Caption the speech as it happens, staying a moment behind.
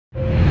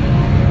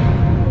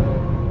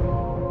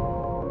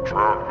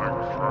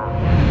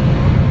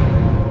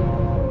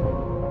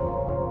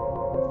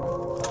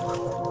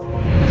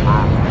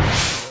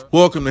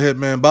Welcome to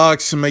Hitman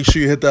Box, and make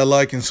sure you hit that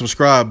like and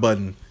subscribe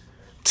button.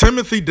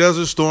 Timothy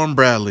Desert Storm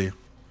Bradley.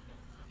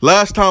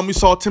 Last time we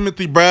saw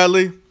Timothy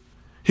Bradley,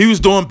 he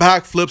was doing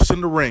backflips in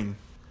the ring.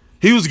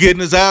 He was getting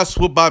his ass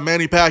whooped by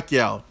Manny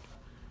Pacquiao.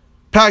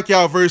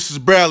 Pacquiao versus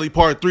Bradley,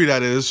 part 3,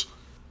 that is.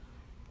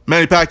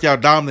 Manny Pacquiao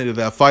dominated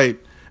that fight.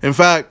 In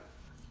fact,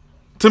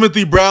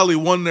 Timothy Bradley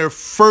won their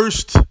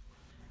first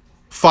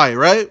fight,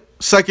 right?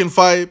 Second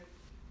fight,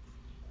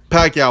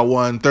 Pacquiao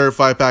won. Third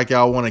fight,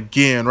 Pacquiao won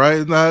again, right?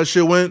 Isn't that how that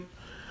shit went?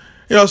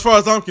 You know, as far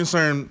as I'm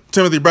concerned,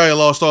 Timothy Bradley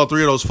lost all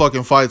 3 of those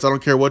fucking fights. I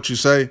don't care what you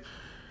say.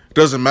 It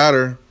doesn't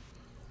matter.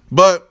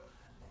 But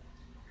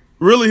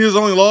really, his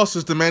only loss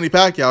is to Manny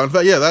Pacquiao. In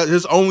fact, yeah,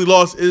 his only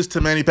loss is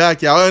to Manny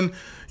Pacquiao. And,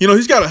 you know,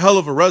 he's got a hell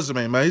of a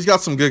resume, man. He's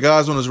got some good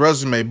guys on his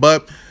resume.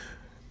 But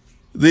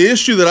the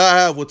issue that I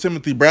have with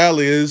Timothy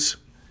Bradley is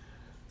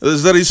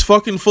that he's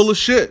fucking full of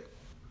shit.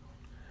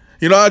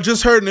 You know, I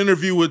just heard an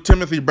interview with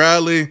Timothy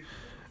Bradley,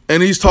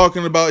 and he's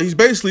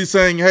basically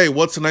saying, hey,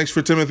 what's next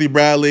for Timothy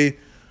Bradley?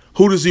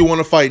 Who does he want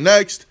to fight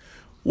next?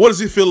 What does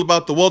he feel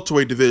about the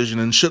welterweight division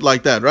and shit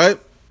like that, right?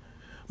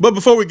 But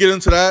before we get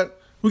into that,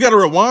 we got to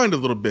rewind a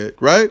little bit,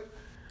 right?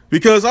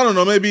 Because, I don't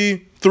know,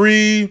 maybe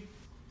 3-5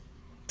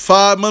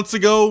 months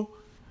ago,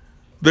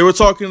 they were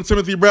talking to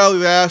Timothy Bradley.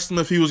 They asked him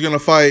if he was going to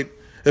fight,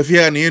 if he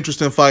had any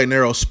interest in fighting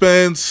Errol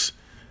Spence,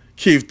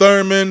 Keith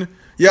Thurman,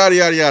 yada,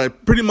 yada, yada.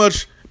 Pretty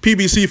much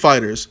PBC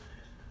fighters.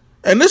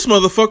 And this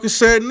motherfucker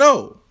said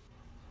no.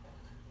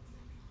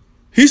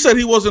 He said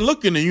he wasn't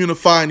looking to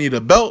unify any of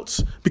the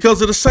belts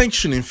because of the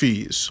sanctioning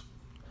fees.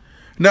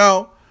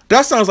 Now,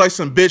 that sounds like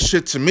some bitch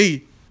shit to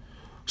me.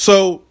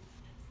 So,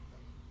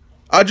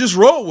 I just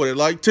roll with it.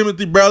 Like,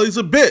 Timothy Bradley's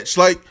a bitch.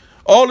 Like,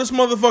 all this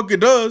motherfucker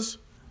does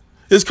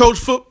is coach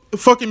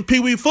fucking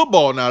Pee-wee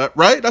football now,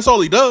 right? That's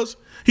all he does.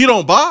 He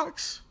don't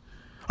box.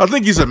 I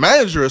think he's a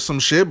manager or some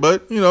shit,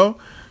 but, you know,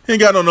 he ain't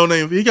got no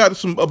name. He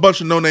got a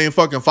bunch of no-name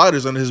fucking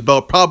fighters under his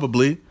belt,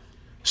 probably.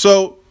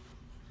 So,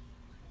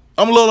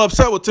 I'm a little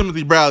upset with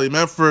Timothy Bradley,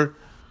 man, for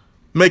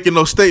making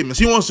those statements.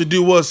 He wants to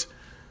do what's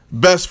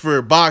best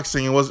for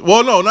boxing and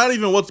no, not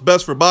even what's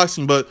best for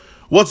boxing, but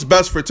what's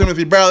best for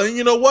Timothy Bradley. And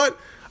you know what?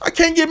 I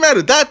can't get mad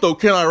at that, though,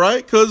 can I,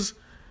 right? Because,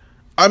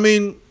 I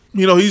mean,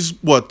 you know, he's,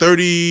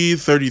 30,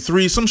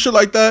 33, some shit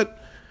like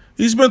that.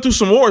 He's been through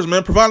some wars,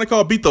 man.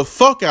 Provodnikov beat the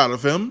fuck out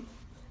of him.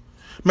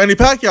 Manny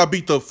Pacquiao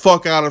beat the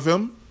fuck out of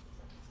him.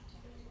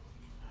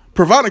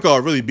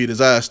 Provodnikov really beat his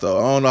ass, though.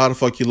 I don't know how the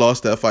fuck he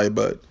lost that fight,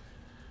 but,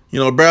 you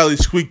know, Bradley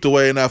squeaked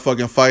away in that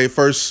fucking fight.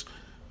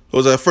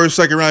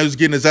 Second round, he was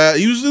getting his ass.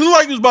 He looked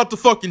like he was about to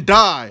fucking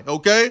die,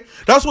 okay?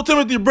 That's what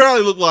Timothy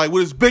Bradley looked like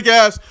with his big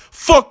ass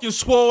fucking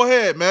swole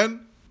head,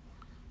 man.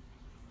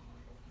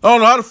 I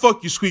don't know how the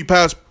fuck you squeak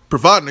past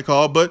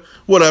Provodnikov, but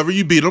whatever,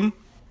 you beat him.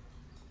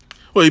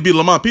 Well, he beat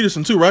Lamont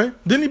Peterson too, right?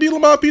 Didn't he beat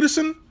Lamont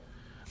Peterson?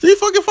 Did he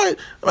fucking fight?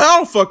 I mean, I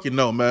don't fucking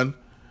know, man.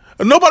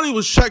 And nobody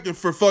was checking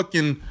for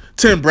fucking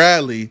Tim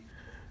Bradley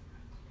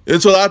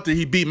until after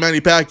he beat Manny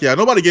Pacquiao.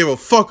 Nobody gave a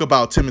fuck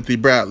about Timothy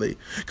Bradley.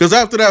 Because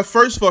after that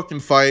first fucking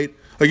fight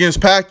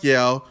against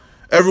Pacquiao,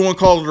 everyone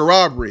called it a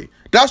robbery.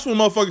 That's when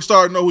motherfuckers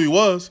started to know who he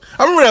was.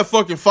 I remember that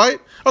fucking fight.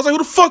 I was like, who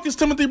the fuck is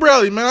Timothy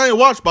Bradley, man? I ain't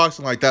watch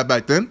boxing like that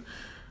back then.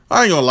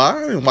 I ain't gonna lie.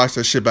 I didn't watch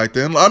that shit back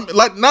then. I'm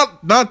like,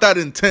 not that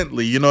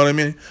intently, you know what I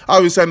mean?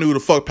 Obviously, I knew who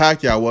the fuck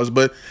Pacquiao was,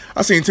 but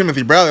I seen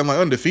Timothy Bradley. I'm like,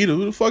 undefeated.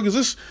 Who the fuck is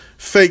this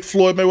fake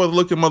Floyd Mayweather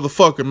looking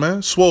motherfucker,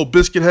 man? Swole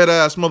biscuit head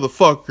ass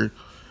motherfucker.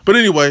 But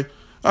anyway,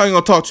 I ain't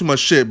gonna talk too much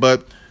shit,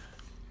 but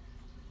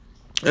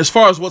as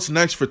far as what's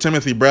next for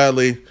Timothy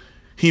Bradley,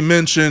 he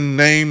mentioned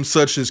names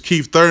such as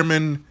Keith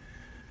Thurman,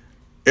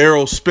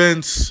 Errol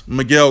Spence,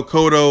 Miguel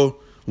Cotto,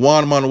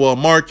 Juan Manuel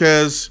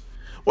Marquez.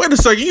 Wait a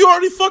second, you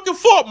already fucking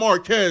fought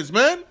Marquez,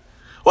 man.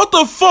 What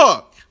the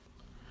fuck?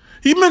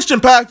 He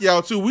mentioned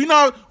Pacquiao too.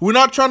 We're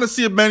not trying to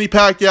see a Manny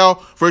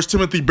Pacquiao versus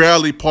Timothy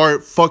Bradley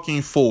part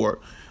fucking 4.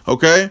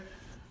 Okay?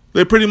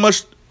 They pretty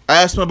much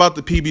asked him about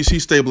the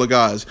PBC stable of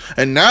guys.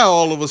 And now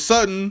all of a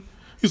sudden,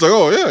 he's like,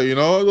 oh yeah, you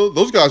know,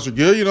 those guys are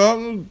good, you know,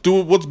 I'm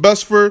doing what's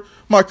best for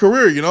my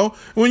career, you know.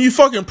 When you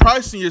fucking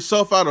pricing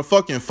yourself out of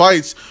fucking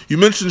fights, you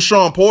mentioned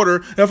Sean Porter,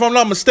 and if I'm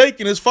not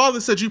mistaken, his father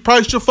said you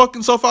priced your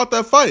fucking self out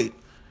that fight.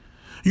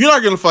 You're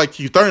not going to fight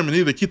Keith Thurman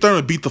either. Keith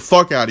Thurman beat the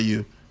fuck out of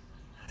you.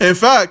 In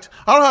fact,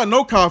 I don't have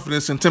no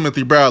confidence in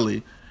Timothy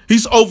Bradley.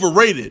 He's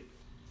overrated.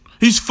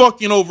 He's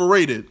fucking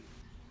overrated.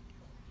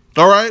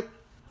 All right?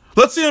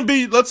 Let's see him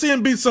beat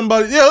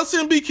somebody. Yeah, let's see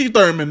him beat Keith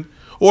Thurman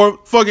or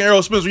fucking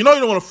Errol Spence. You know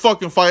you don't want to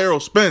fucking fight Errol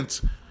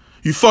Spence.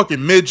 You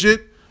fucking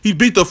midget. He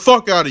beat the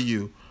fuck out of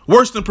you.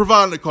 Worse than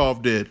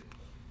Provodnikov did.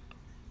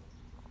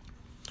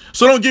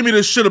 So don't give me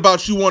this shit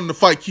about you wanting to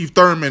fight Keith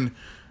Thurman,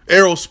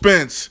 Errol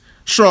Spence,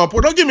 Sean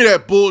Porter. Don't give me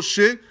that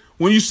bullshit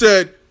when you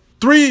said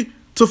 3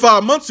 to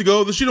 5 months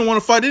ago that you didn't want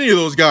to fight any of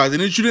those guys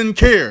and that you didn't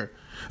care,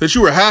 that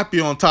you were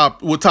happy on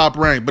top with Top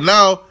Rank. But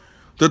now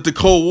that the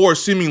Cold War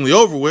is seemingly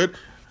over with,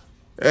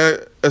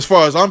 as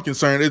far as I'm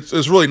concerned,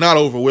 it's really not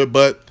over with.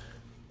 But,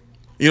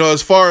 you know,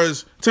 as far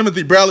as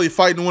Timothy Bradley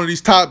fighting one of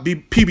these top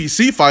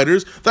PBC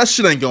fighters, that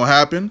shit ain't going to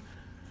happen.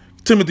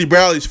 Timothy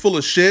Bradley's full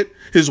of shit.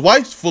 His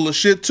wife's full of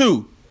shit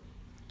too.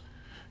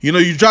 You know,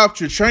 you dropped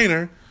your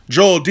trainer,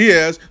 Joel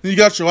Diaz, then you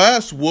got your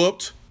ass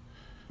whooped,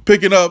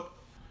 picking up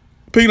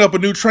a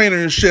new trainer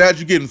and shit, had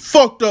you getting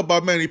fucked up by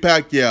Manny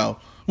Pacquiao.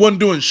 Wasn't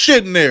doing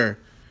shit in there.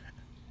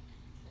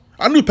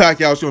 I knew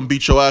Pacquiao was gonna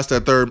beat your ass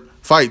that third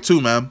fight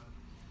too, man.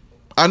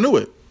 I knew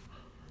it.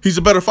 He's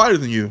a better fighter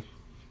than you.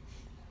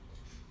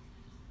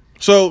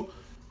 So,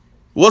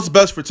 what's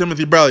best for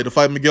Timothy Bradley, to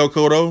fight Miguel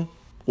Cotto?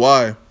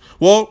 Why?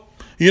 Well,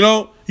 you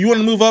know, you want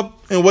to move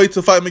up and wait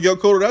to fight Miguel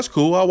Cotto? That's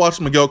cool. I'll watch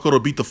Miguel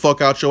Cotto beat the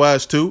fuck out your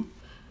ass too.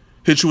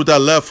 Hit you with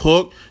that left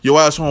hook. Your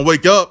ass won't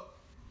wake up.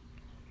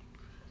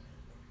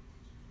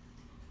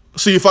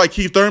 See you fight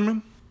Keith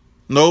Thurman?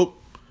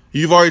 Nope.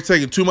 You've already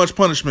taken too much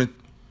punishment,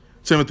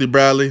 Timothy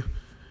Bradley.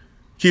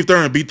 Keith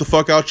Thurman beat the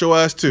fuck out your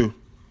ass too.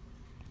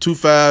 Too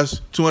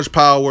fast, too much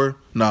power.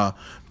 Nah.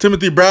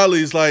 Timothy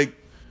Bradley's like,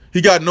 he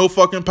got no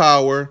fucking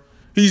power.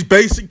 He's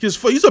basic as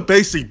fuck. He's a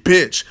basic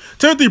bitch.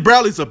 Timothy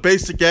Bradley's a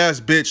basic ass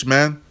bitch,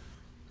 man.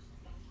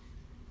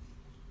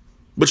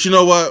 But you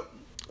know what?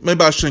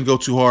 Maybe I shouldn't go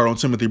too hard on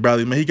Timothy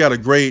Bradley, man. He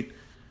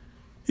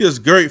has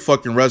a great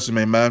fucking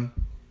resume, man.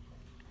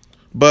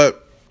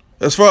 But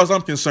as far as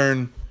I'm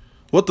concerned,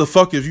 what the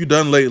fuck have you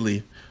done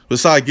lately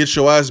besides get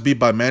your ass beat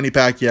by Manny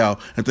Pacquiao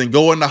and then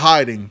go into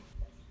hiding,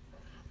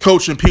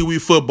 coaching Pee-wee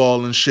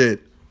football and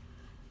shit?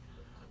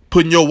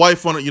 Putting your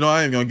wife on it. You know,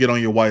 I ain't gonna get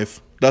on your wife.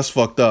 That's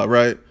fucked up,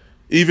 right?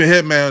 Even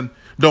Hitman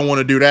don't want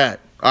to do that,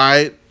 all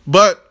right?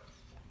 But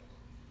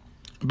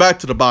back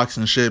to the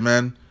boxing shit,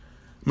 man.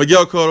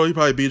 Miguel Cotto, he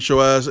probably beat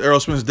your ass. Errol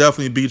Spence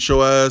definitely beat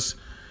your ass.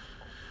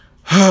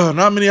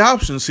 Not many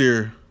options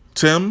here,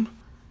 Tim.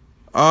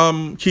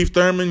 Keith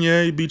Thurman,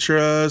 yeah, he beat your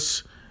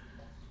ass.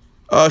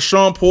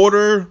 Sean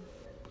Porter,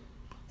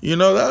 you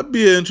know, that'd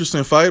be an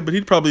interesting fight, but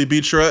he'd probably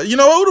beat your ass. You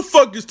know, who the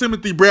fuck is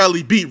Timothy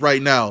Bradley beat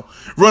right now?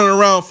 Running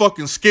around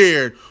fucking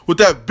scared with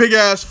that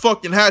big-ass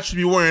fucking hat you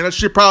be wearing. That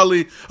shit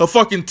probably a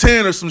fucking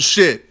 10 or some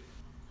shit.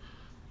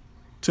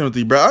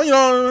 Timothy Bradley, you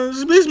know,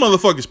 these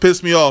motherfuckers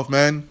piss me off,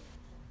 man.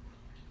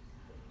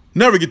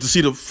 Never get to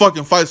see the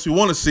fucking fights we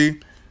want to see.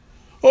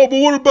 Oh, but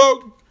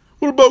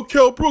what about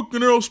Kell Brook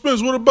and Errol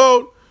Spence? What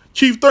about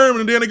Keith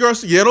Thurman and Danny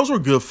Garcia? Yeah, those were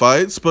good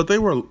fights, but they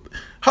were...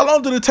 How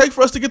long did it take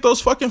for us to get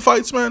those fucking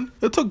fights, man?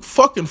 It took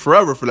fucking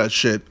forever for that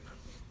shit.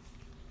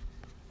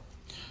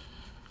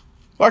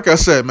 Like I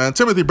said, man,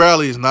 Timothy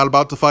Bradley is not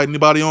about to fight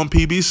anybody on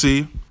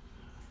PBC.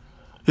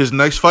 His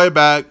next fight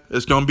back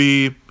is going to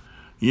be,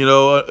 you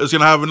know, it's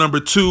going to have a number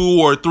 2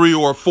 or 3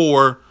 or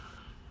 4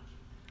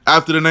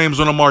 after the name's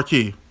on the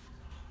marquee.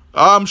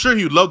 I'm sure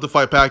he would love to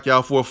fight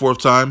Pacquiao for a 4th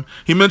time.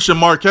 He mentioned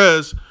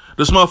Marquez.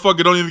 This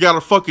motherfucker don't even got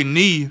a fucking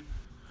knee.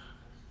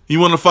 You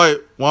want to fight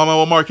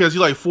Juan Marquez?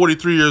 He's like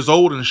 43 years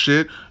old and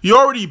shit. You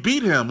already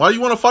beat him. Why do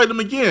you want to fight him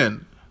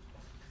again?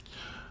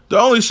 The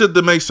only shit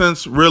that makes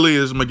sense really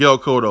is Miguel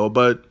Cotto,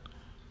 but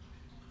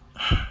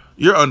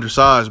you're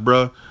undersized,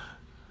 bro.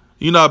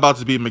 You're not about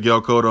to beat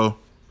Miguel Cotto.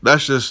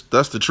 That's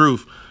the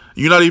truth.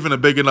 You're not even a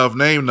big enough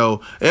name,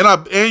 though.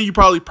 And you're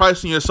probably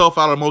pricing yourself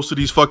out of most of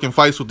these fucking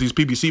fights with these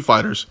PBC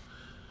fighters.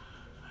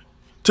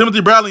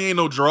 Timothy Bradley ain't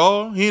no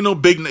draw. He ain't no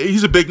big.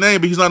 He's a big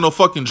name, but he's not no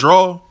fucking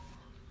draw.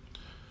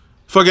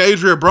 Fucking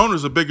Adrian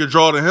Broner's a bigger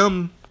draw than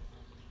him.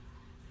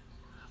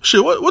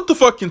 Shit, what the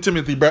fuck can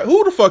Timothy Bradley...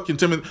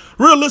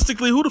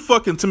 Realistically, who the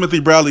fuck can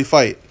Timothy Bradley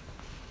fight?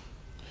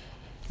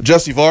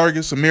 Jesse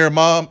Vargas, Amir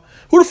Imam?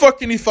 Who the fuck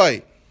can he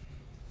fight?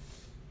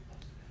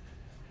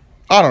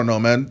 I don't know,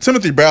 man.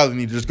 Timothy Bradley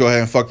need to just go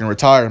ahead and fucking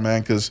retire,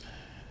 man, because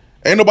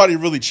ain't nobody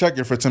really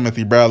checking for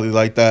Timothy Bradley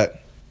like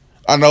that.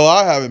 I know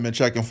I haven't been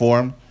checking for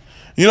him.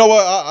 You know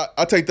what?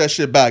 I take that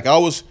shit back. I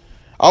was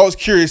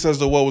curious as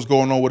to what was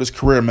going on with his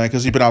career, man,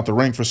 because he's been out the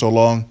ring for so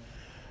long.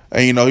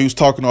 And, you know, he was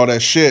talking all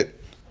that shit,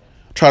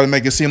 trying to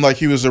make it seem like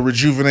he was a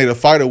rejuvenated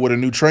fighter with a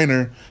new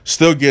trainer,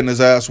 still getting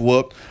his ass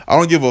whooped. I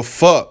don't give a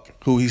fuck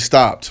who he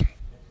stopped.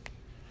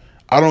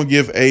 I don't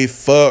give a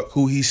fuck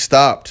who he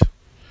stopped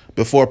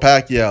before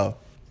Pacquiao.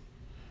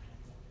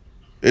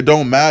 It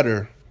don't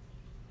matter.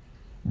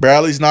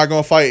 Bradley's not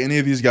going to fight any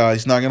of these guys.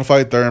 He's not going to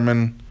fight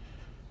Thurman,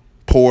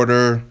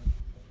 Porter,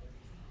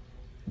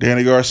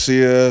 Danny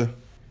Garcia,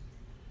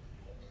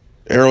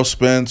 Errol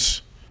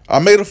Spence. I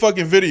made a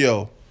fucking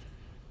video.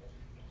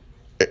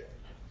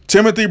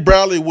 Timothy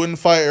Bradley wouldn't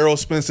fight Errol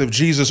Spence if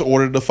Jesus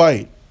ordered the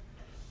fight.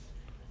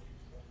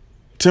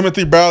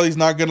 Timothy Bradley's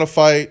not going to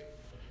fight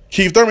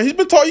Keith Thurman. He's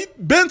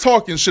been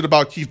talking shit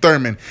about Keith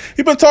Thurman.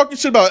 He's been talking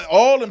shit about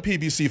all them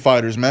PBC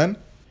fighters, man.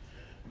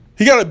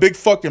 He got a big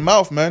fucking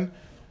mouth, man.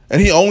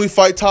 And he only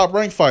fight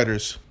top-ranked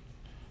fighters.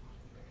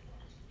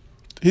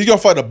 He's going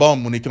to fight a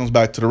bum when he comes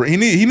back to the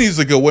ring. He needs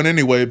a good win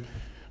anyway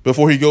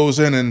before he goes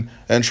in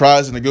and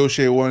tries to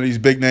negotiate with one of these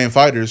big-name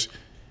fighters,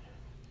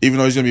 even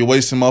though he's going to be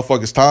wasting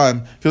motherfuckers'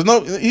 time. Because,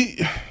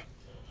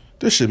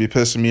 this should be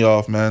pissing me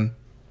off, man.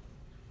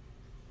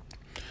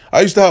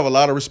 I used to have a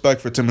lot of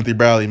respect for Timothy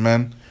Bradley,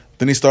 man.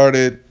 Then he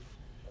started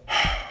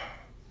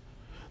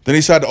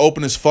to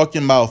open his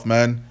fucking mouth,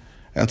 man,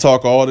 and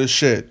talk all this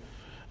shit.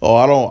 Oh,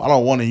 I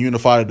don't want to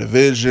unify the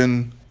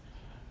division.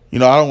 You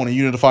know, I don't want to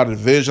unify the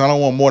division. I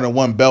don't want more than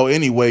one belt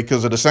anyway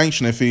because of the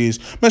sanctioning fees.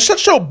 Man,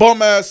 shut your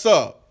bum ass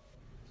up.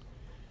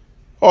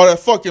 All that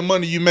fucking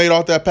money you made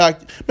off that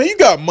pack. Man, you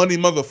got money,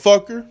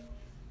 motherfucker.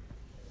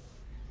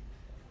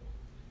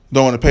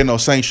 Don't want to pay no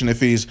sanctioning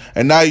fees.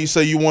 And now you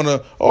say you want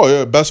to, oh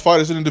yeah, best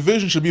fighters in the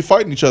division should be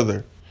fighting each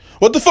other.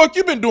 What the fuck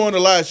you been doing the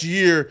last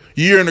year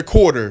and a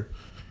quarter?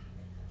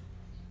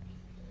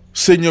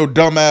 Sitting your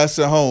dumb ass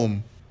at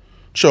home.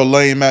 Your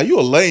lame ass. You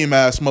a lame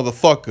ass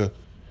motherfucker.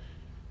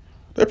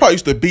 They probably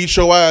used to beat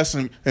your ass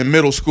in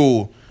middle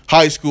school,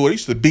 high school. They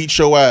used to beat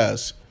your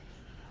ass.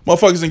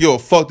 Motherfuckers didn't give a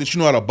fuck that you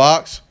know how to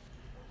box.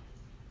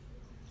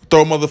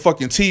 Throw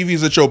motherfucking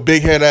TVs at your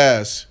big head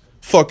ass.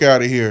 Fuck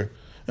out of here.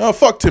 You know,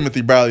 fuck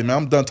Timothy Bradley, man.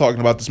 I'm done talking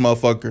about this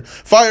motherfucker.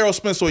 Fight Errol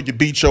Spence so he can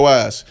beat your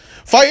ass.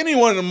 Fight any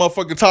one of the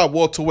motherfucking top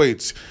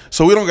welterweights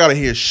so we don't got to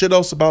hear shit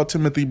else about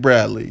Timothy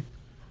Bradley.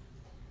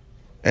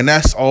 And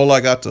that's all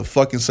I got to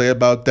fucking say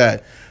about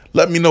that.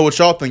 Let me know what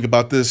y'all think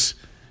about this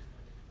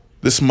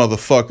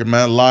motherfucker,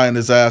 man, lying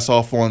his ass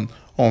off on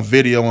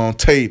video, on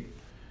tape.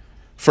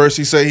 First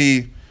he says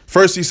he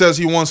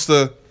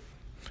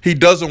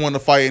doesn't want to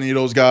fight any of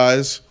those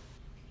guys.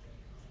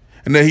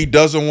 And then he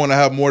doesn't want to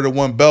have more than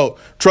one belt.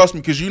 Trust me,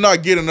 because you're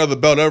not getting another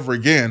belt ever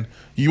again.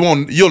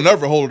 You'll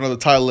never hold another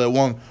title at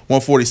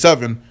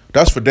 147.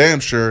 That's for damn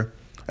sure.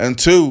 And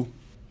two,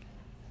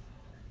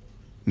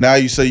 now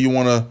you say you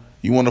want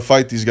to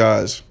fight these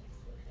guys.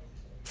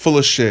 Full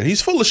of shit.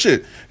 He's full of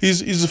shit.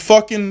 He's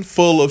fucking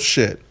full of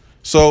shit.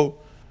 So,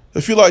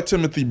 if you like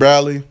Timothy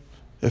Bradley,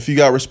 if you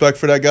got respect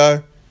for that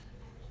guy,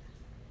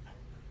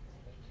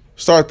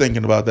 start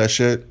thinking about that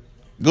shit.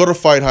 Go to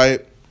Fight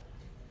Hype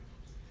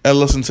and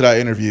listen to that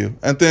interview.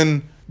 And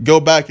then go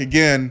back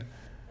again.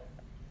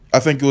 I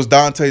think it was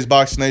Dante's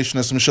Boxing Nation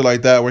or some shit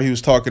like that where he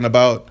was talking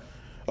about,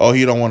 oh,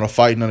 he don't want to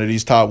fight none of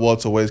these top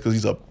welterweights because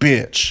he's a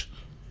bitch.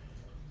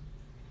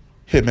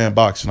 Hitman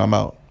Boxing, I'm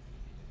out.